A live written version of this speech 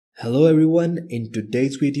Hello everyone, in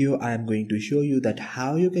today's video I am going to show you that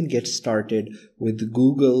how you can get started with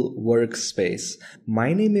Google Workspace.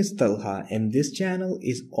 My name is Talha and this channel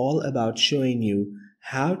is all about showing you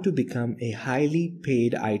how to become a highly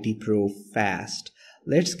paid IT pro fast.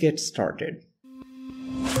 Let's get started.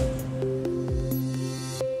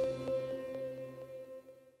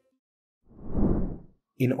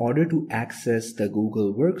 In order to access the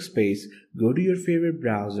Google Workspace, go to your favorite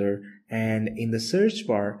browser and in the search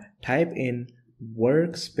bar, type in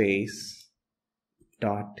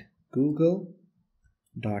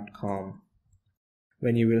workspace.google.com.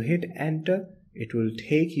 When you will hit enter, it will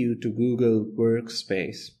take you to Google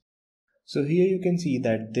Workspace. So here you can see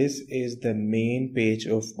that this is the main page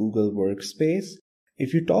of Google Workspace.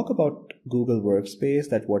 If you talk about Google Workspace,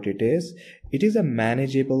 that's what it is a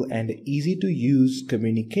manageable and easy to use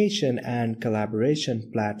communication and collaboration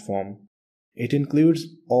platform. It includes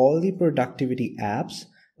all the productivity apps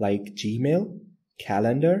like Gmail,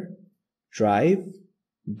 Calendar, Drive,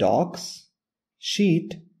 Docs,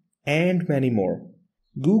 Sheet, and many more.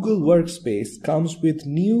 Google Workspace comes with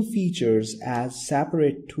new features as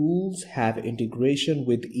separate tools have integration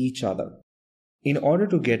with each other. In order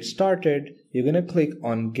to get started, you're going to click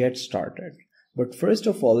on Get Started. But first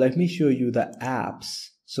of all, let me show you the apps.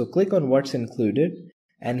 So click on what's included,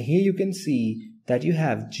 and here you can see that you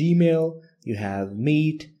have Gmail, you have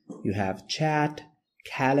Meet, you have Chat,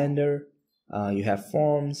 Calendar, you have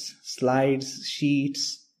Forms, Slides,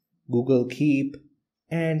 Sheets, Google Keep,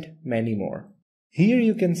 and many more. Here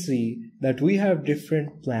you can see that we have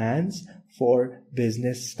different plans for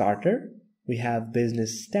Business Starter, we have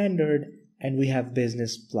Business Standard, and we have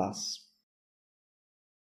Business Plus.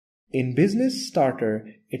 In Business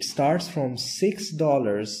Starter, it starts from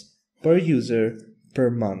 $6 per user per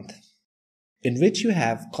month, in which you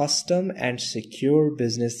have custom and secure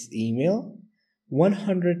business email,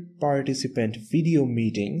 100 participant video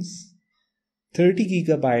meetings, 30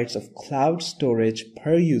 gigabytes of cloud storage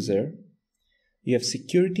per user, you have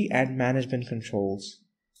security and management controls,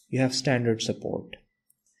 you have standard support.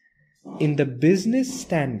 In the Business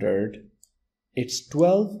Standard, it's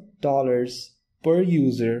 $12 per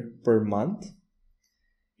user per month.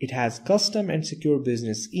 It has custom and secure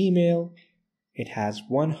business email. It has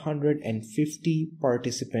 150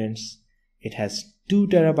 participants. It has 2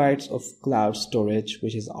 terabytes of cloud storage,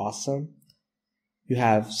 which is awesome. You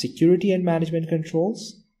have security and management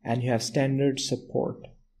controls, and you have standard support.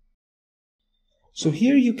 So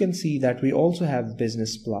here you can see that we also have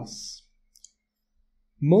Business Plus.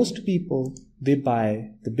 Most people, they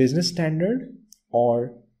buy the Business Standard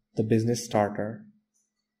or the Business Starter.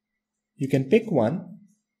 You can pick one.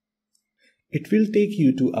 It will take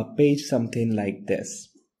you to a page something like this.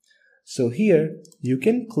 So here you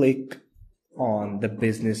can click on the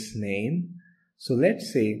business name. So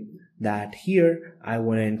let's say that here I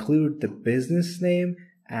want to include the business name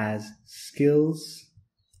as Skills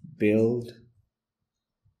Build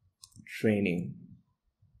Training.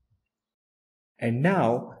 And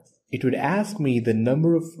now it would ask me the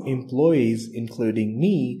number of employees, including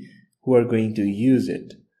me, who are going to use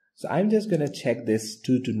it. So I'm just going to check this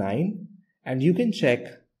 2 to 9, and you can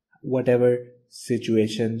check whatever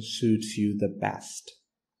situation suits you the best.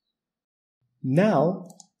 Now,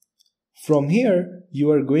 from here, you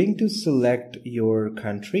are going to select your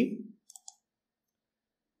country.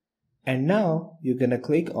 And now you're going to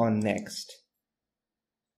click on Next.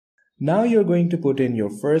 Now you're going to put in your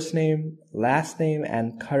first name, last name,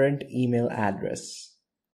 and current email address.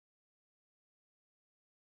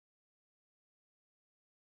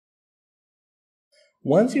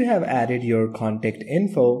 Once you have added your contact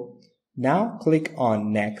info, now click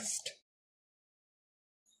on Next.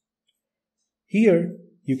 Here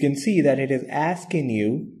you can see that it is asking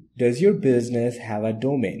you, does your business have a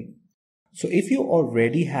domain? So if you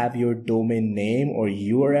already have your domain name or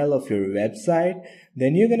URL of your website,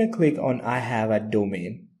 then you're going to click on I have a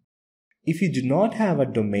domain. If you do not have a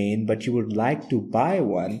domain but you would like to buy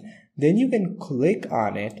one, then you can click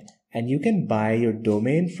on it and you can buy your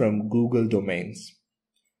domain from Google Domains.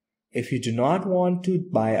 If you do not want to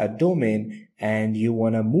buy a domain and you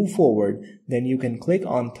want to move forward, then you can click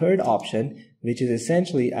on third option, which is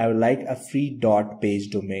essentially I would like a free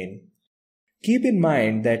 .page domain. Keep in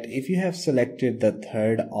mind that if you have selected the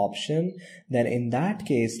third option, then in that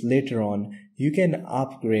case later on you can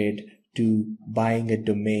upgrade to buying a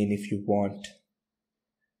domain if you want.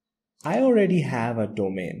 I already have a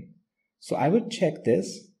domain, so I would check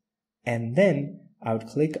this and then I would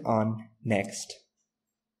click on Next.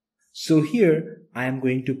 So here I am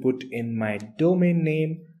going to put in my domain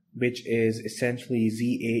name, which is essentially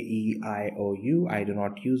ZAEIOU. I do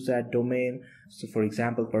not use that domain, So for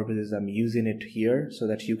example purposes, I'm using it here so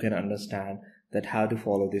that you can understand that how to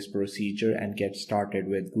follow this procedure and get started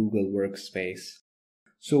with Google Workspace.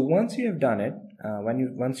 So once you have done it,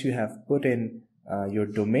 once you have put in your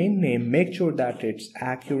domain name, make sure that it's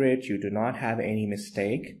accurate, you do not have any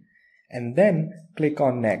mistake, and then click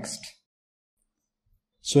on next.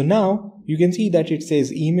 So now you can see that it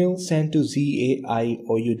says email sent to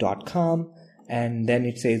zaiou.com, and then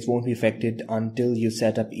it says won't be affected until you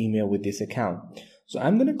set up email with this account. So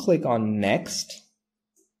I'm going to click on next.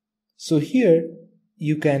 So here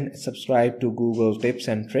you can subscribe to Google tips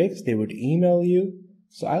and tricks. They would email you.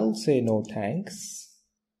 So I'll say no thanks.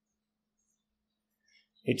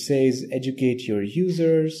 It says educate your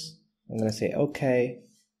users. I'm going to say okay.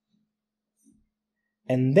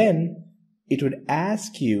 And then it would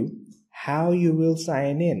ask you how you will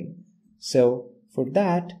sign in. So for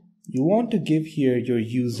that, you want to give here your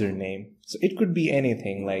username. So it could be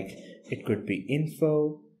anything, like it could be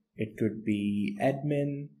info, it could be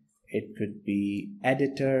admin, it could be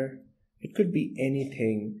editor, it could be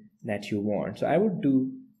anything that you want. So I would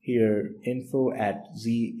do here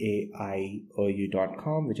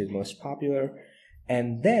info@zaiou.com, which is most popular.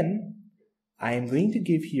 And then I am going to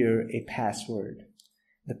give here a password.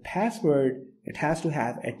 The password, it has to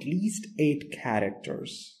have at least 8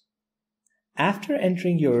 characters. After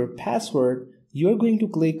entering your password, you're going to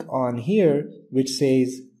click on here which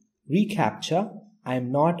says reCAPTCHA,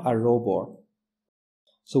 I'm not a robot.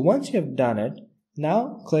 So once you have done it,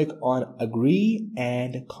 now click on agree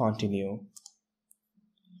and continue.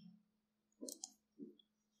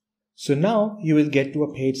 So now you will get to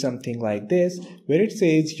a page something like this where it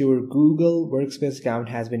says your Google Workspace account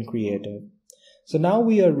has been created. So now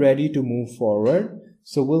we are ready to move forward.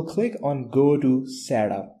 So we'll click on go to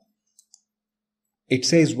setup. It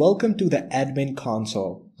says welcome to the admin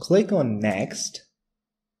console. Click on next.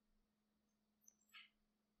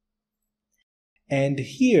 And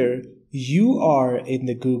here you are in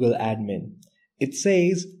the Google admin. It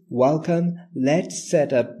says welcome, let's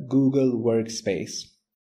set up Google Workspace.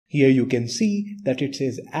 Here you can see that it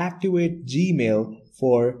says activate Gmail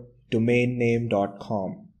for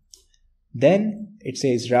domainname.com. Then it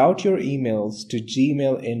says route your emails to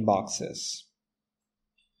Gmail inboxes.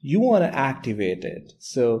 You want to activate it,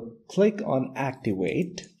 so click on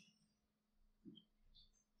activate.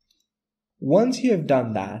 Once you have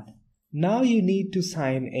done that, now you need to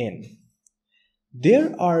sign in.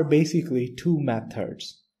 There are basically 2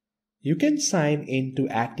 methods. You can sign in to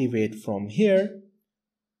activate from here,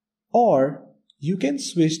 or you can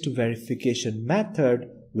switch to verification method,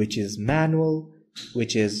 which is manual,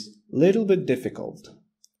 which is little bit difficult.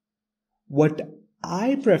 What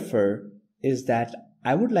I prefer is that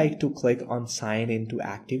I would like to click on sign in to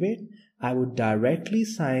activate. I would directly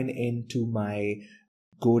sign into my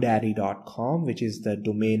GoDaddy.com, which is the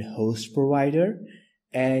domain host provider,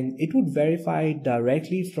 and it would verify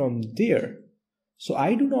directly from there. So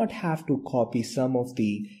I do not have to copy some of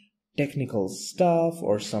the technical stuff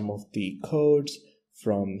or some of the codes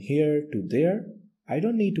from here to there. I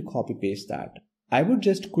don't need to copy paste that. I would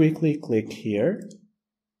just quickly click here,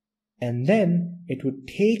 and then it would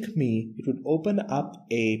open up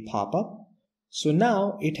a pop-up. So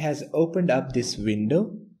now it has opened up this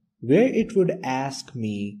window where it would ask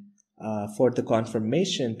me for the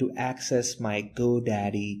confirmation to access my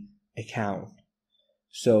GoDaddy account.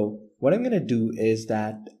 So what I'm going to do is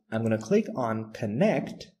that I'm going to click on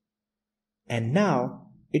connect, and now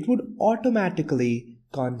it would automatically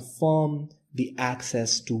confirm the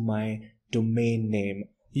access to my domain name.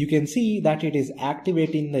 You can see that it is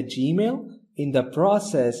activating the Gmail. In the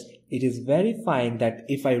process, it is verifying that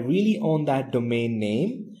if I really own that domain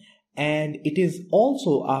name, and it is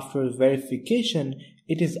also, after verification,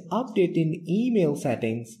 it is updating email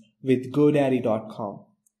settings with GoDaddy.com,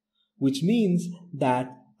 which means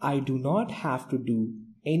that I do not have to do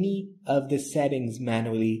any of the settings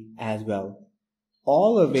manually as well.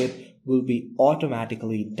 All of it will be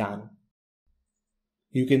automatically done.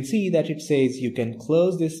 You can see that it says you can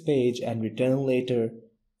close this page and return later,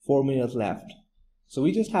 4 minutes left. So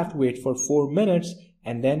we just have to wait for 4 minutes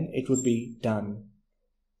and then it would be done.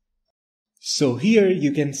 So here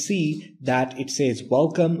you can see that it says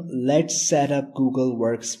welcome, let's set up Google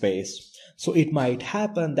Workspace. So it might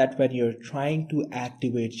happen that when you're trying to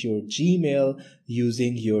activate your Gmail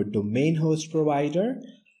using your domain host provider,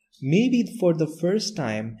 maybe for the first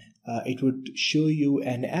time it would show you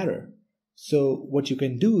an error. So what you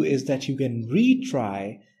can do is that you can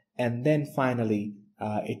retry, and then finally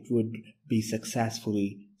it would be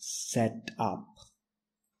successfully set up.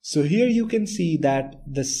 So here you can see that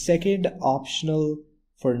the second optional,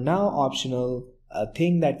 for now optional,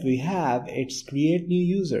 thing that we have, it's create new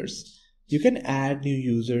users. You can add new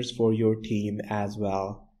users for your team as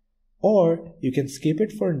well, or you can skip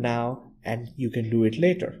it for now and you can do it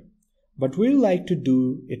later. But we like to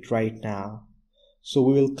do it right now. So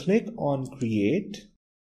we will click on create,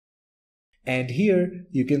 and here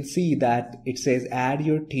you can see that it says add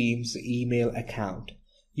your team's email account.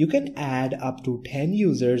 You can add up to 10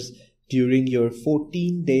 users during your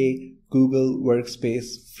 14-day Google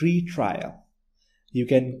Workspace free trial. You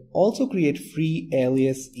can also create free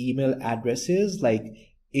alias email addresses like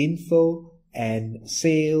info and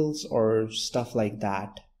sales or stuff like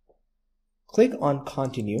that. Click on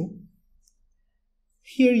continue.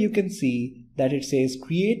 Here you can see that it says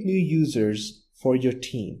create new users for your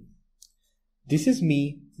team. This is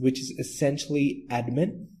me, which is essentially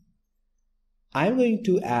admin. I'm going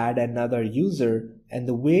to add another user, and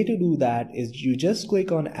the way to do that is you just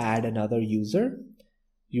click on add another user.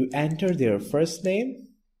 You enter their first name,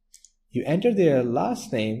 you enter their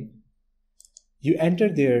last name, you enter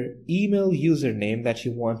their email username that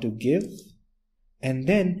you want to give, and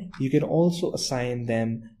then you can also assign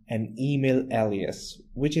them an email alias,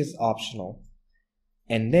 which is optional.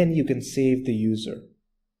 And then you can save the user.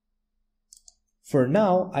 For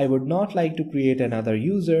now, I would not like to create another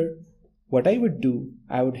user. What I would do,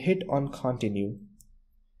 I would hit on continue.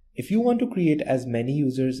 If you want to create as many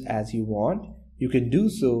users as you want, you can do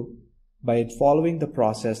so by following the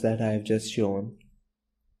process that I have just shown.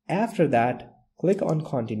 After that, click on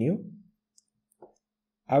continue.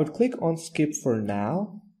 I would click on skip for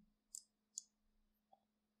now.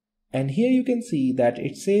 And here you can see that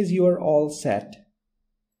it says you are all set.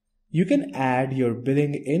 You can add your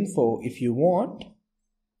billing info if you want.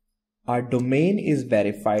 Our domain is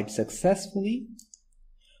verified successfully.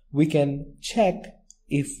 We can check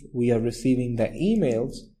if we are receiving the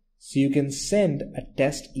emails, so you can send a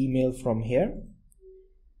test email from here.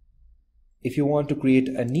 If you want to create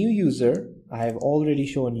a new user, I have already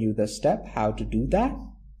shown you the step how to do that.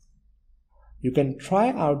 You can try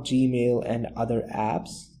out Gmail and other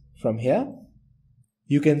apps from here.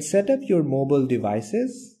 You can set up your mobile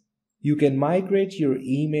devices. You can migrate your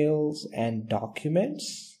emails and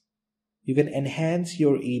documents. You can enhance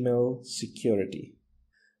your email security.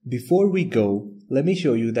 Before we go, let me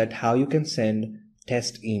show you that how you can send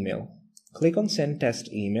test email. Click on send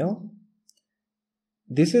test email.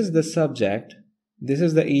 This is the subject, this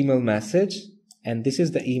is the email message, and this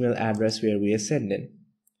is the email address where we are sending.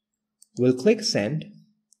 We'll click send,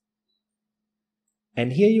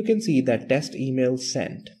 and here you can see that test email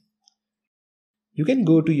sent. You can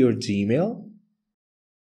go to your Gmail.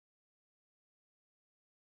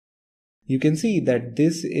 You can see that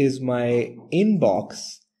this is my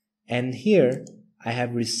inbox, and here I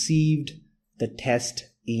have received the test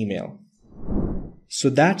email. So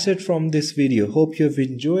that's it from this video. Hope you have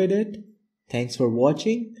enjoyed it. Thanks for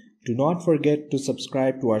watching. Do not forget to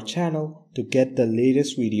subscribe to our channel to get the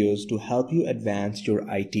latest videos to help you advance your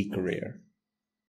IT career.